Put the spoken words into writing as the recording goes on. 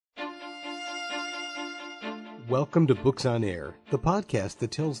Welcome to Books on Air, the podcast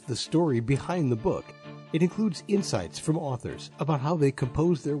that tells the story behind the book. It includes insights from authors about how they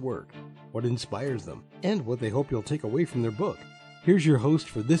compose their work, what inspires them, and what they hope you'll take away from their book. Here's your host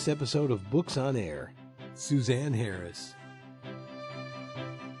for this episode of Books on Air, Suzanne Harris.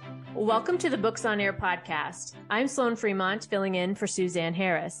 Welcome to the Books on Air podcast. I'm Sloan Fremont, filling in for Suzanne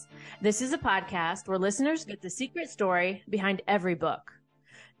Harris. This is a podcast where listeners get the secret story behind every book.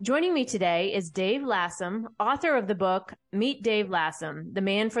 Joining me today is Dave Lassam, author of the book, Meet Dave Lassam, The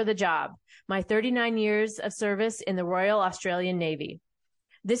Man for the Job, My 39 Years of Service in the Royal Australian Navy.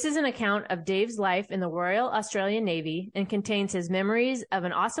 This is an account of Dave's life in the Royal Australian Navy and contains his memories of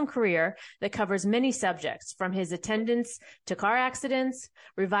an awesome career that covers many subjects, from his attendance to car accidents,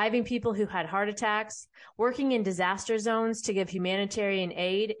 reviving people who had heart attacks, working in disaster zones to give humanitarian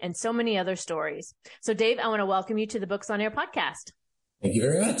aid, and so many other stories. So, Dave, I want to welcome you to the Books on Air podcast. Thank you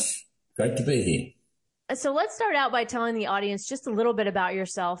very much. Great to be here. So let's start out by telling the audience just a little bit about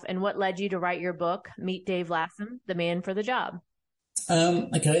yourself and what led you to write your book, Meet Dave Lassam, The Man for the Job.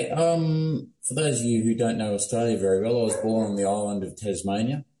 Okay. For those of you who don't know Australia very well, I was born on the island of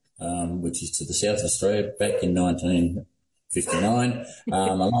Tasmania, which is to the south of Australia, back in 1959,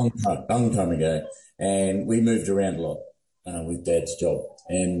 a long time ago. And we moved around a lot with Dad's job.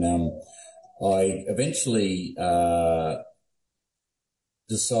 And I eventually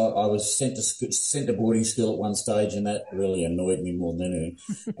I was sent to boarding school at one stage, and that really annoyed me more than anything.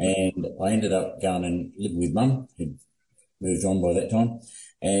 And I ended up going and living with Mum, who'd moved on by that time.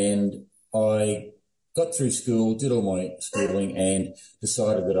 And I got through school, did all my schooling, and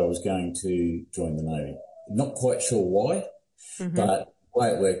decided that I was going to join the Navy. Not quite sure why, but the way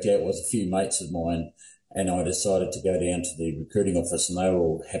it worked out was a few mates of mine and I decided to go down to the recruiting office, and they were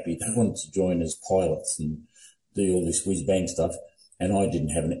all happy. They wanted to join as pilots and do all this whiz-bang stuff. And I didn't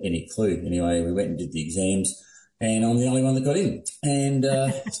have any clue. Anyway, we went and did the exams, and I'm the only one that got in. And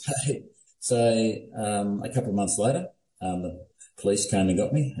so a couple of months later, the police came and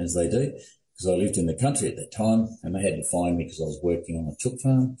got me, as they do, because I lived in the country at that time, and they had to find me because I was working on a chook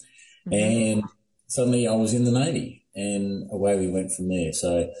farm. And suddenly I was in the Navy, and away we went from there.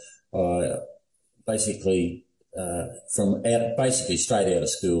 So I basically straight out of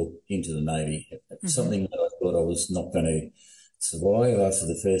school into the Navy, something that I thought I was not going to survive. After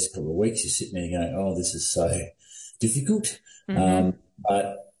the first couple of weeks, you're sitting there going, oh, this is so difficult.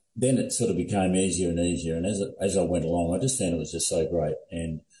 But then it sort of became easier and easier. And as I went along, I just found it was just so great.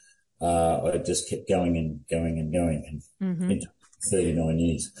 And I just kept going and going and going. And into 39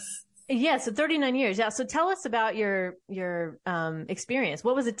 years. Yeah, so 39 years. Yeah. So tell us about your experience.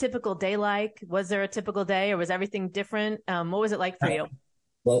 What was a typical day like? Was there a typical day, or was everything different? What was it like for you?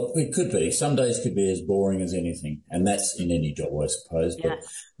 Well, it could be. Some days could be as boring as anything, and that's in any job, I suppose. Yeah.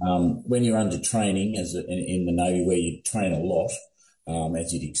 But when you're under training, in the Navy, where you train a lot,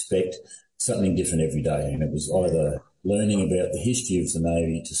 as you'd expect, something different every day. And it was either learning about the history of the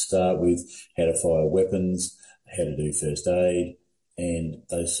Navy to start with, how to fire weapons, how to do first aid, and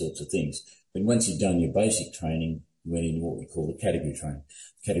those sorts of things. Then once you've done your basic training, you went into what we call the category training.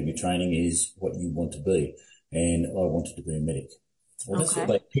 Category training is what you want to be, and I wanted to be a medic. Well, that's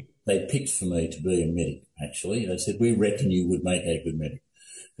what they picked for me, to be a medic, actually. They said, we reckon you would make a good medic.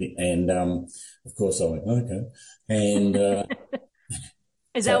 And, of course, I went, okay. And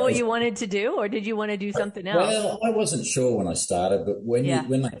is that what you wanted to do, or did you want to do something else? Well, I wasn't sure when I started, but when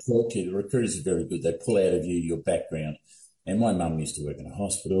they talk to you, the recruiters are very good. They pull out of you your background. And my mum used to work in a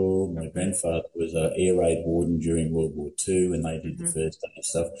hospital. My grandfather was an air raid warden during World War II, and they did the first aid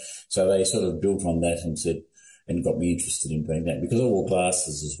stuff. So they sort of built on that and said, and got me interested in doing that, because I wore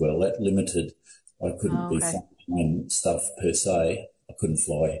glasses as well. That limited, I couldn't be flying stuff per se. I couldn't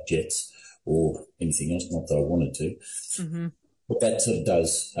fly jets or anything else, not that I wanted to. But that sort of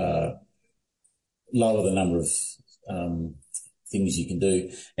does lower the number of things you can do.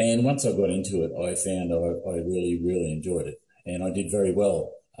 And once I got into it, I found I really, really enjoyed it. And I did very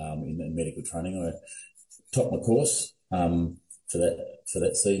well in the medical training. I topped my course for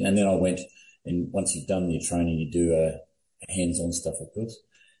that season. And then I went, and once you've done your training, you do hands-on stuff, of course.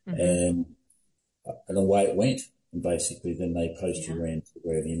 And away it went. And basically then they post you around to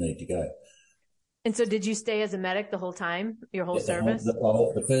wherever you need to go. And so did you stay as a medic the whole time, your whole service?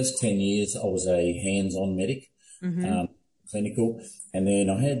 The first 10 years I was a hands-on medic, clinical. And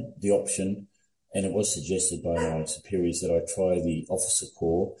then I had the option, and it was suggested by my superiors, that I try the officer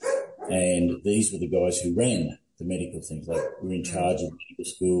corps. And these were the guys who ran the medical things, like were in charge of medical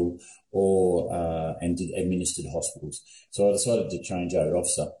school and administered hospitals. So I decided to change over to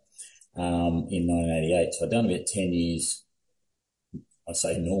officer in 1988. So I'd done about 10 years, I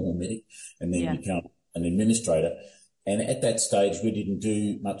say normal medic, and then become an administrator. And at that stage, we didn't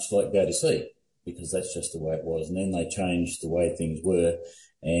do much like go to sea because that's just the way it was. And then they changed the way things were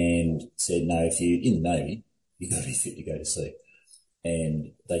and said, no, if you're in the Navy, you've got to be fit to go to sea.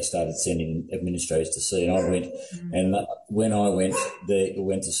 And they started sending administrators to sea. And I went, and when I went, I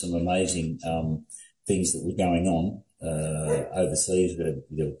went to some amazing things that were going on overseas.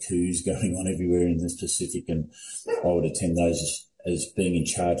 There were coups going on everywhere in the Pacific, and I would attend those as being in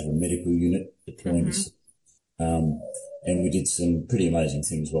charge of a medical unit deploying to sea. And we did some pretty amazing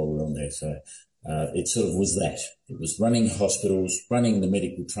things while we were on there. So it sort of was that. It was running hospitals, running the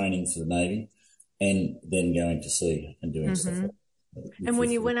medical training for the Navy, and then going to sea and doing stuff like that. And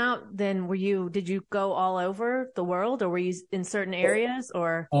when you went out, then did you go all over the world, or were you in certain areas,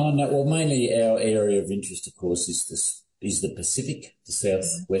 or? Oh, no, well, mainly our area of interest, of course, is the Pacific, the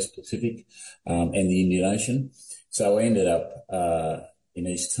Southwest Pacific, and the Indian Ocean. So I ended up in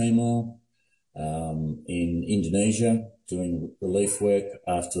East Timor, in Indonesia, doing relief work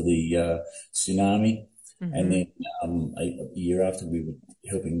after the tsunami. And then a year after we were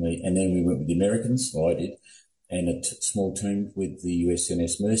helping and then we went with the Americans, I did, and a small team with the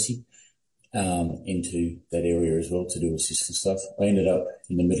USNS Mercy into that area as well to do assistance stuff. I ended up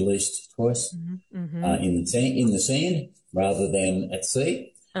in the Middle East twice, in the sand rather than at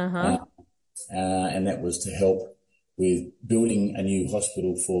sea. And that was to help with building a new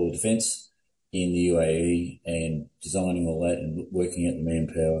hospital for the defence in the UAE and designing all that and working out the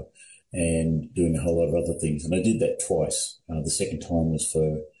manpower and doing a whole lot of other things. And I did that twice. The second time was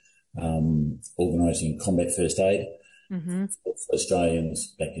for organising combat first aid for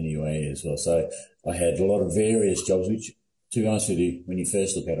Australians back in the UAE as well. So I had a lot of various jobs, which, to be honest with you, when you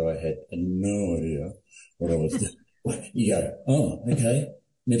first look at it, I had no idea what I was doing. You go, oh, okay,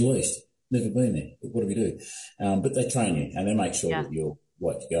 Middle East, never been there. What do we do? But they train you and they make sure that you're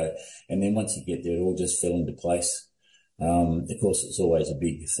right to go. And then once you get there, it all just fell into place. Of course, it's always a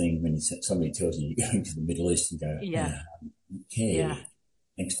big thing when somebody tells you you're going to the Middle East and go, okay,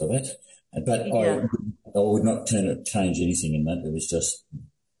 thanks for that. But I would not change anything in that. It was just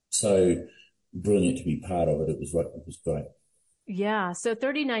so brilliant to be part of it. It was great. Yeah. So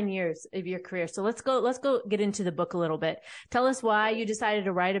 39 years of your career. So let's go get into the book a little bit. Tell us why you decided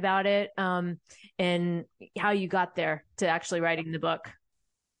to write about it, and how you got there to actually writing the book.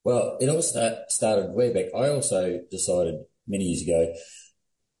 Well, it all started way back. I also decided many years ago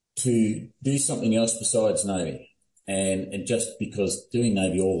to do something else besides Navy. And just because doing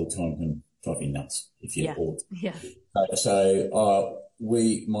Navy all the time can drive you nuts if you're bored. Yeah. So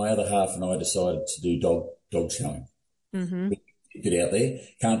my other half and I decided to do dog showing. Get out there.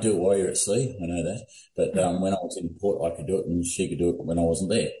 Can't do it while you're at sea. I know that. But when I was in port, I could do it, and she could do it when I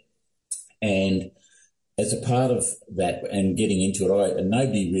wasn't there. And as a part of that and getting into it, and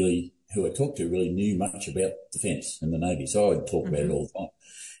nobody really who I talked to really knew much about defence and the Navy, so I would talk about it all the time.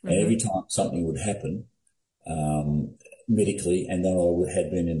 And every time something would happen medically, and then I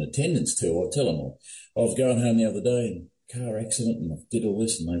had been in attendance to, I'd tell them all. I was going home the other day and car accident, and I did all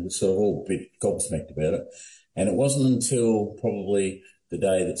this, and they were sort of all a bit gobsmacked about it. And it wasn't until probably the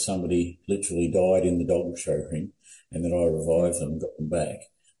day that somebody literally died in the dog show ring and that I revived them and got them back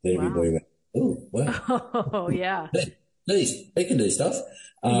that everybody went, oh, wow. Oh, yeah. They can do stuff.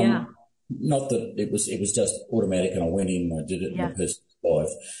 Not that it was just automatic and I went in and I did it in my personal life.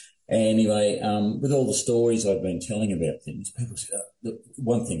 Anyway, with all the stories I've been telling about things, people say,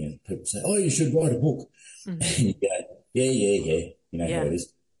 one thing is people say, oh, you should write a book. And you go, yeah. You know how it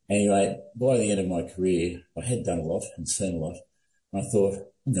is. Anyway, by the end of my career, I had done a lot and seen a lot. And I thought,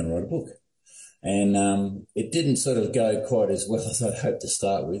 I'm going to write a book. And it didn't sort of go quite as well as I'd hoped to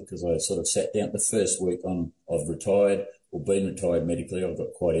start with, because I sort of sat down the first week I've retired or been retired medically. I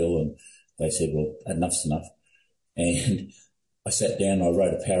got quite ill and they said, well, enough's enough. And I sat down, I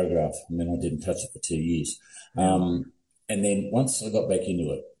wrote a paragraph, and then I didn't touch it for 2 years. And then once I got back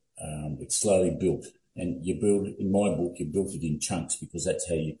into it, it slowly built. And in my book, you built it in chunks because that's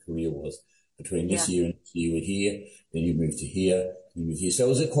how your career was. Between this year and this year, you were here, then you moved to here, you moved here. So it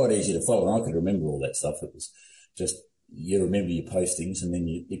was quite easy to follow, and I could remember all that stuff. It was just, you remember your postings, and then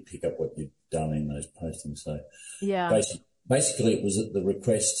you pick up what you'd done in those postings. So basically it was at the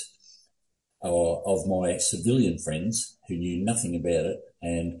request of my civilian friends who knew nothing about it,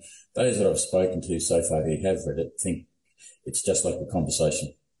 and those that I've spoken to so far who have read it think it's just like a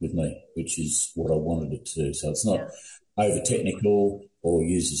conversation with me, which is what I wanted it to do. So it's not over technical or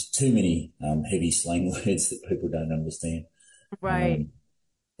uses too many heavy slang words that people don't understand. Right.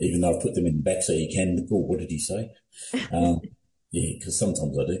 Even though I've put them in the back so you can, oh, what did he say? Because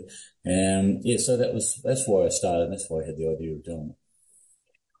sometimes I do. So that's why I started, and that's why I had the idea of doing it.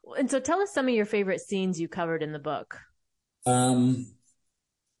 And so tell us some of your favorite scenes you covered in the book.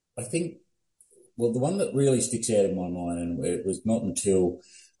 I think, well, the one that really sticks out in my mind, and it was not until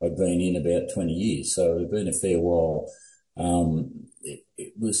I'd been in about 20 years, so it had been a fair while.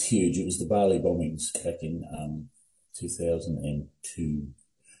 It was huge. It was the Bali bombings back in 2002.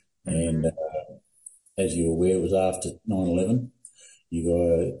 Mm-hmm. And as you're aware, it was after 9/11. You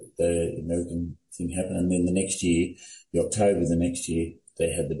got the American thing happen, and then the next year, the October the next year,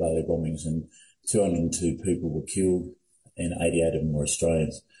 they had the Bali bombings, and 202 people were killed, and 88 of them were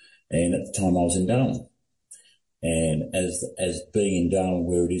Australians. And at the time, I was in Darwin, and as being in Darwin,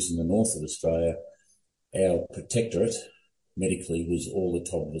 where it is in the north of Australia, our protectorate medically was all the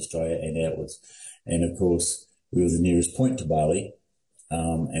top of Australia and outwards, and of course we were the nearest point to Bali,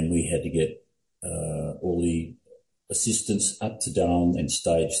 and we had to get all the assistance up to Darwin and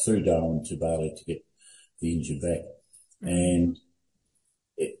stage through Darwin to Bali to get the injured back. Mm-hmm. And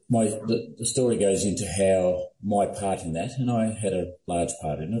the story goes into how my part in that, and I had a large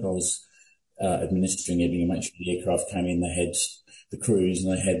part in it. I was administering everything, and make sure the aircraft came in, they had the crews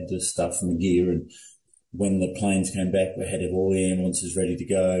and they had the stuff and the gear, and when the planes came back, we had to have all the ambulances ready to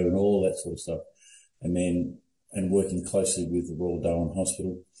go and all that sort of stuff. And working closely with the Royal Darwin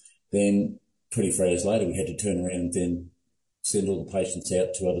Hospital. Then 24 hours later, we had to turn around and then send all the patients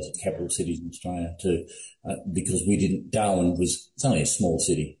out to other capital cities in Australia because Darwin it's only a small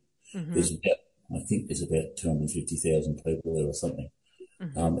city. Mm-hmm. I think there's about 250,000 people there or something.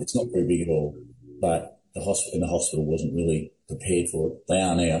 Mm-hmm. It's not very big at all, but the hospital wasn't really prepared for it. They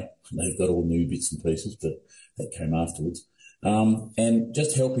are now. They've got all new bits and pieces, but that came afterwards. And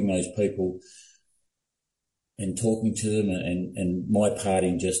just helping those people and talking to them and my part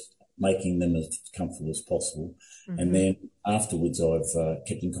in just making them as comfortable as possible. Mm-hmm. And then afterwards I've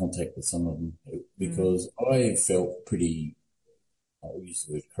kept in contact with some of them because I felt pretty, I'll use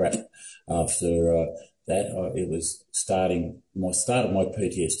the word crap, after that. It was my start of my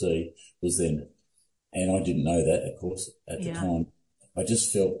PTSD was then, and I didn't know that, of course, at the time. I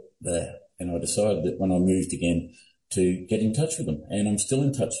just felt that, and I decided that when I moved again to get in touch with them, and I'm still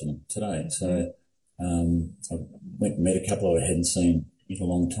in touch with them today. So I went and met a couple I hadn't seen in a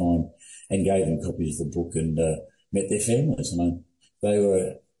long time and gave them copies of the book and met their families. And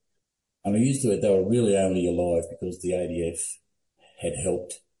I used the word, they were really only alive because the ADF had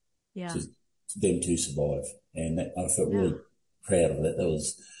helped them to survive. And I felt really proud of that. That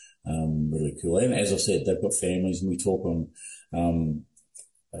was really cool. And as I said, they've got families, and we talk on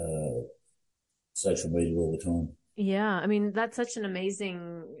social media all the time. Yeah. I mean, that's such an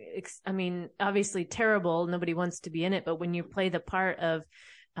amazing, obviously terrible. Nobody wants to be in it, but when you play the part of,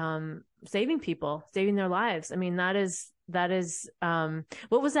 saving people, saving their lives, I mean, that is,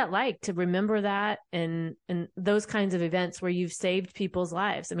 what was that like to remember that and those kinds of events where you've saved people's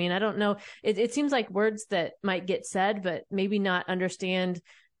lives? I mean, I don't know. It seems like words that might get said, but maybe not understand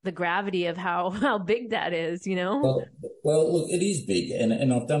the gravity of how big that is, you know? Well, look, it is big,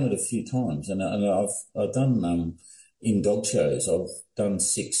 and I've done it a few times, and I've done in dog shows. I've done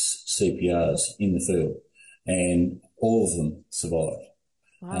 6 CPRs in the field, and all of them survived.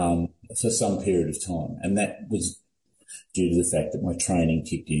 Wow. For some period of time, and that was due to the fact that my training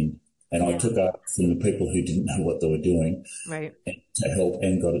kicked in, and I took up from the people who didn't know what they were doing, right, to help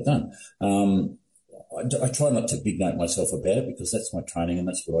and got it done. I try not to big note myself about it because that's my training and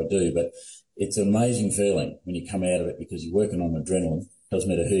that's what I do, but it's an amazing feeling when you come out of it because you're working on adrenaline. Doesn't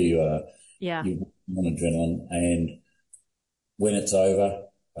matter who you are, you're working on adrenaline, and when it's over,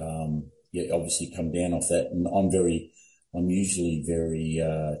 you obviously come down off that. And I'm usually very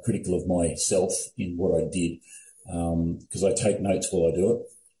critical of myself in what I did because I take notes while I do it,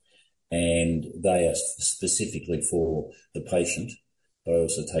 and they are specifically for the patient. I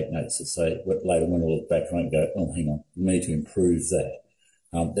also take notes that say, later when I look back, I won't go, oh, hang on, we need to improve that.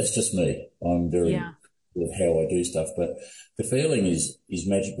 That's just me. I'm very with how I do stuff, but the feeling is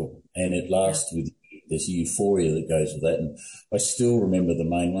magical, and it lasts with this euphoria that goes with that. And I still remember the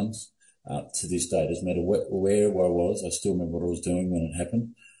main ones to this day. It doesn't matter where I was, I still remember what I was doing when it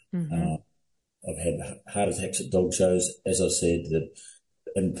happened. Mm-hmm. I've had heart attacks at dog shows, as I said,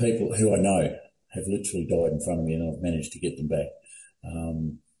 and people who I know have literally died in front of me, and I've managed to get them back.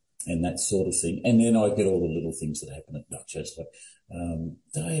 And that sort of thing. And then I get all the little things that happen at dog shows, like,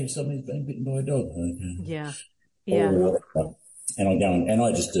 Dave, somebody's been bitten by a dog. Yeah. And I go and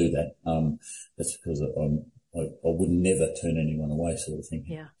I just do that. That's because I would never turn anyone away, sort of thing.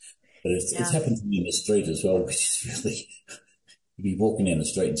 Yeah. But it's happened to me in the street as well, which is really, you'd be walking down the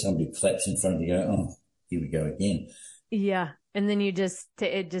street and somebody claps in front of you, go, oh, here we go again. Yeah. And then you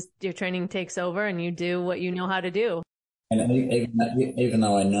your training takes over and you do what you know how to do. And even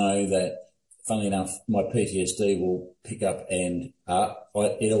though I know that, funnily enough, my PTSD will pick up and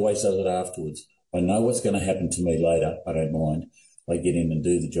it always does it afterwards. I know what's going to happen to me later. I don't mind. I get in and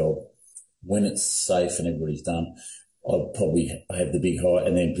do the job. When it's safe and everybody's done, I'll probably have the big high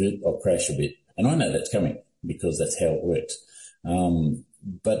and then I'll crash a bit. And I know that's coming because that's how it works.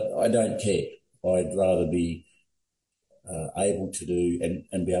 But I don't care. I'd rather be able to do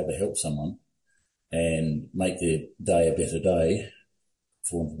and be able to help someone and make their day a better day,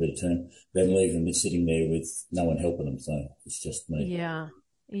 for want of a better term, than leave them sitting there with no one helping them. So it's just me. Yeah.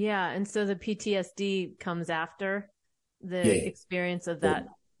 Yeah. And so the PTSD comes after the experience of that.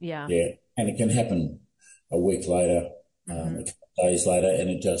 Yeah. Yeah. And it can happen a week later, a couple of days later, and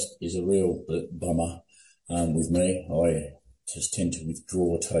it just is a real bummer with me. I just tend to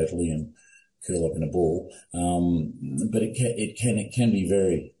withdraw totally and curl up in a ball. But it can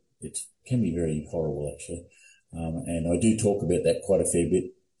be very horrible, actually. And I do talk about that quite a fair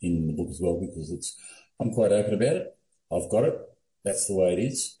bit in the book as well, because I'm quite open about it. I've got it. That's the way it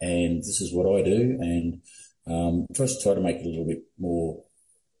is. And this is what I do. And just try to make it a little bit more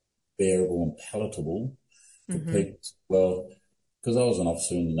bearable and palatable for people. Well, because I was an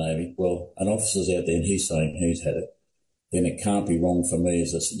officer in the Navy. Well, an officer's out there and he's saying he's had it. Then it can't be wrong for me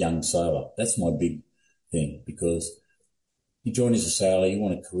as a young sailor. That's my big thing, because you join as a sailor, you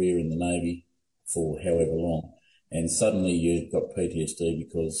want a career in the Navy for however long, and suddenly you've got PTSD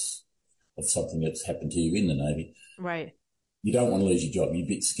because of something that's happened to you in the Navy. Right. You don't want to lose your job. You're a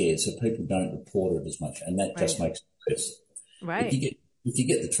bit scared, so people don't report it as much, and that just makes it worse. Right. If you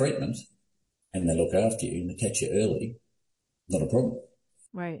get the treatment and they look after you and they catch you early, not a problem.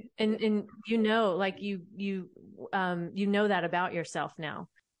 Right. And you know, like you know that about yourself now.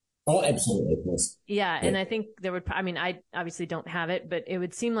 Oh, absolutely. Of course. Yeah. And I think I obviously don't have it, but it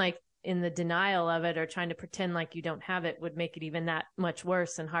would seem like in the denial of it or trying to pretend like you don't have it would make it even that much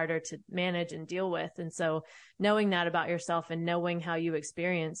worse and harder to manage and deal with. And so knowing that about yourself and knowing how you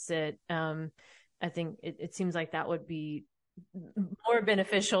experience it, I think it seems like that would be more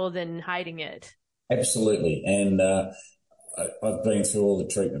beneficial than hiding it. Absolutely. And I've been through all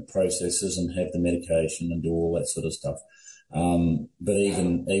the treatment processes and have the medication and do all that sort of stuff. But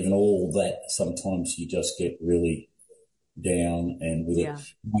even all that, sometimes you just get really down and with it.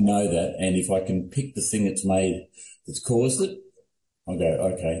 I know that. And if I can pick the thing that's caused it, I'll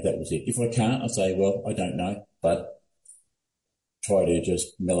go, okay, that was it. If I can't, I'll say, well, I don't know, but try to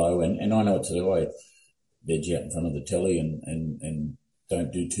just mellow and I know what to do. I veg out in front of the telly and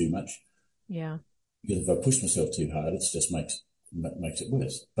don't do too much. Yeah. Because if I push myself too hard, it just makes it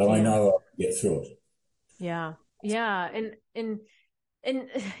worse. But I know I'll get through it. Yeah. Yeah. And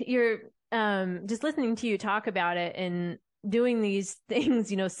you're just listening to you talk about it and doing these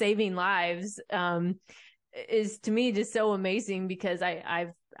things, saving lives, is to me just so amazing, because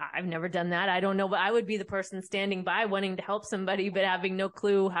I've never done that. I don't know, but I would be the person standing by wanting to help somebody, but having no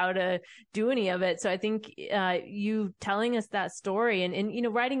clue how to do any of it. So I think you telling us that story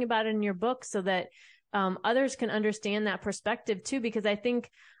and writing about it in your book so that others can understand that perspective too, because I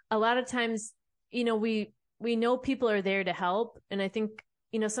think a lot of times, we know people are there to help. And I think,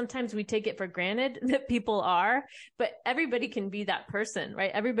 sometimes we take it for granted that people are, but everybody can be that person,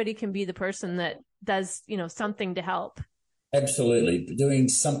 right? Everybody can be the person that does, something to help. Absolutely. Doing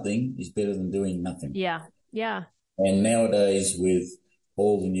something is better than doing nothing. Yeah. Yeah. And nowadays with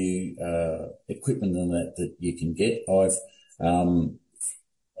all the new equipment and that you can get, I'm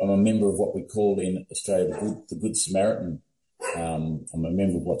a member of what we call in Australia the Good Samaritan. I'm a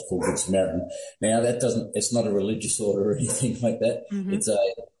member of what's called Good Samaritan. Now it's not a religious order or anything like that.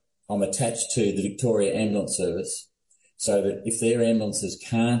 Mm-hmm. I'm attached to the Victoria Ambulance Service, so that if their ambulances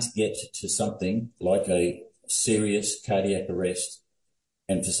can't get to something like a serious cardiac arrest,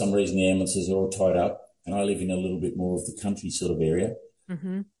 and for some reason the ambulances are all tied up, and I live in a little bit more of the country sort of area,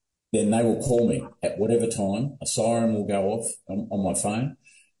 then they will call me at whatever time. A siren will go off on my phone.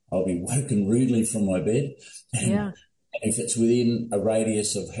 I'll be woken rudely from my bed. And if it's within a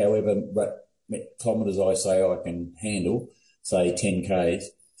radius of however kilometres I say I can handle, say 10 Ks,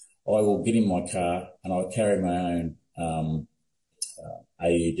 I will get in my car and I'll carry my own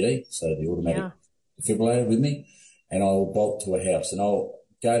AED, so the automatic defibrillator with me, and I'll bolt to a house and I'll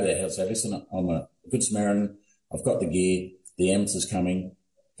go to that house and say, listen, I'm a Good Samaritan, I've got the gear, the ambulance is coming,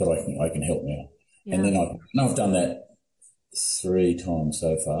 but I can help now. Yeah. And then I've done that 3 times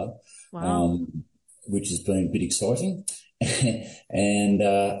so far. Wow. Which has been a bit exciting. And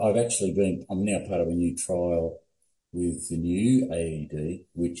I'm now part of a new trial with the new AED,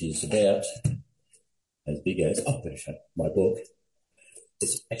 which is about as big as, better show my book.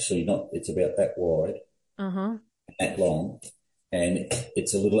 It's actually not, it's about that wide. Uh-huh. that long, and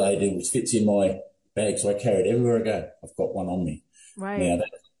it's a little AD which fits in my bag, so I carry it everywhere I go. I've got one on me. Right. Now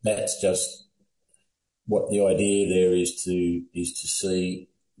that's just what the idea there is to see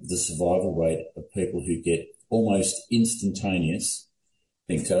the survival rate of people who get almost instantaneous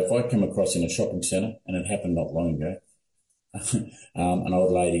things. So if I come across in a shopping centre, and it happened not long ago, an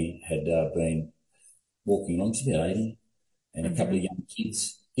old lady had been walking along, she's about 80, and a couple of young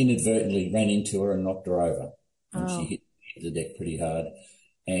kids inadvertently ran into her and knocked her over, and she hit the deck pretty hard.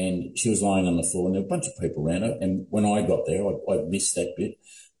 And she was lying on the floor, and there were a bunch of people around her. And when I got there, I missed that bit,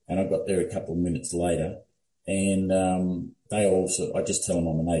 and I got there a couple of minutes later, and I just tell them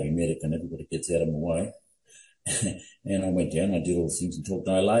I'm a Navy medic, and everybody gets out of my way. And I went down, I did all the things and talked.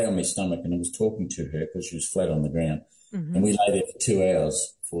 And I lay on my stomach, and I was talking to her because she was flat on the ground. And we lay there for 2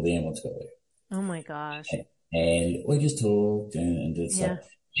 hours before the ambulance got there. Oh my gosh! And we just talked, and it's like,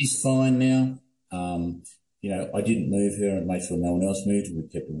 she's fine now. I didn't move her and make sure no one else moved. We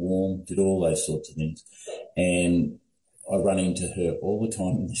kept her warm, did all those sorts of things. And I run into her all the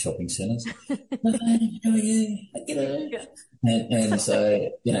time in the shopping centres. Hi, how are you? Get her. Yeah. And so,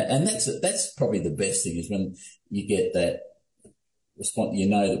 and that's probably the best thing is when you get that response,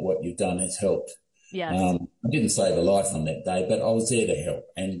 that what you've done has helped. Yes. I didn't save her life on that day, but I was there to help.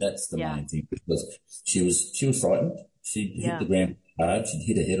 And that's the main thing, because she was frightened. She hit the ground hard. She'd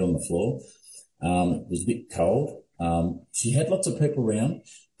hit her head on the floor. It was a bit cold. She had lots of people around,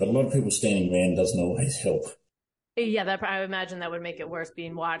 but a lot of people standing around doesn't always help. Yeah, I would imagine that would make it worse,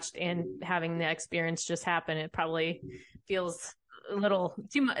 being watched and having the experience just happen. It probably feels a little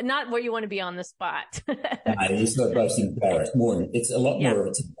too much, not where you want to be on the spot. No, it's not both embarrassed. It's a lot more of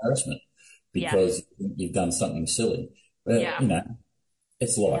it's embarrassment because you've done something silly. But,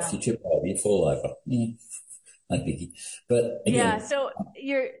 it's life. You trip over, you fall over. No biggie. But again, so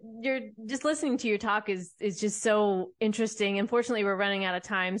you're just listening to your talk is just so interesting. Unfortunately, we're running out of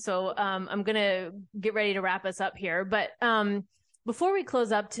time, so I'm gonna get ready to wrap us up here. But before we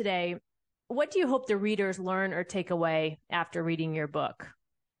close up today, what do you hope the readers learn or take away after reading your book?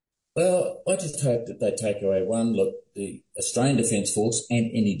 Well, I just hope that they take away one. Look, the Australian Defence Force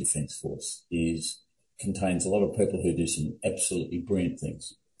and any Defence Force contains a lot of people who do some absolutely brilliant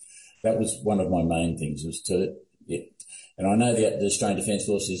things. That was one of my main things, was and I know that the Australian Defence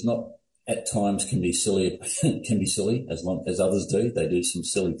Force is not, at times can be silly as long as others do. They do some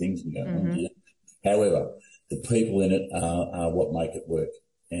silly things and go, oh dear. However, the people in it are what make it work.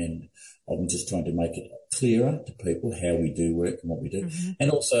 And I'm just trying to make it clearer to people how we do work and what we do. And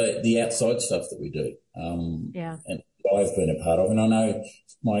also the outside stuff that we do. And I've been a part of, and I know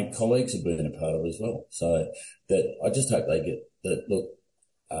my colleagues have been a part of as well. So that I just hope they get that, look,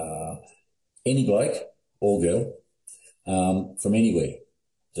 any bloke or girl from anywhere,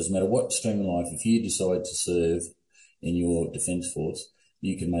 doesn't matter what stream of life, if you decide to serve in your Defence Force,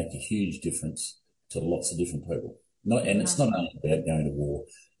 you can make a huge difference to lots of different people. It's not only about going to war,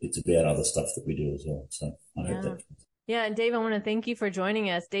 it's about other stuff that we do as well. So I hope that. Yeah, and Dave, I want to thank you for joining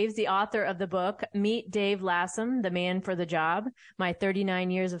us. Dave's the author of the book, Meet Dave Lassam, The Man for the Job, My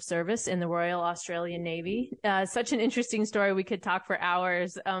 39 Years of Service in the Royal Australian Navy. Such an interesting story. We could talk for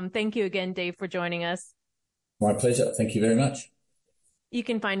hours. Thank you again, Dave, for joining us. My pleasure. Thank you very much. You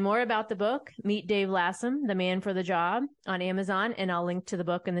can find more about the book, Meet Dave Lassam, The Man for the Job, on Amazon, and I'll link to the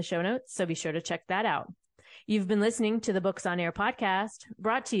book in the show notes, so be sure to check that out. You've been listening to the Books on Air podcast,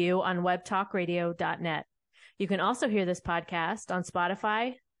 brought to you on webtalkradio.net. You can also hear this podcast on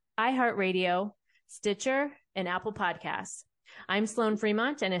Spotify, iHeartRadio, Stitcher, and Apple Podcasts. I'm Sloan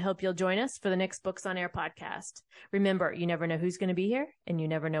Fremont, and I hope you'll join us for the next Books on Air podcast. Remember, you never know who's going to be here, and you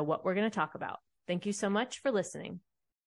never know what we're going to talk about. Thank you so much for listening.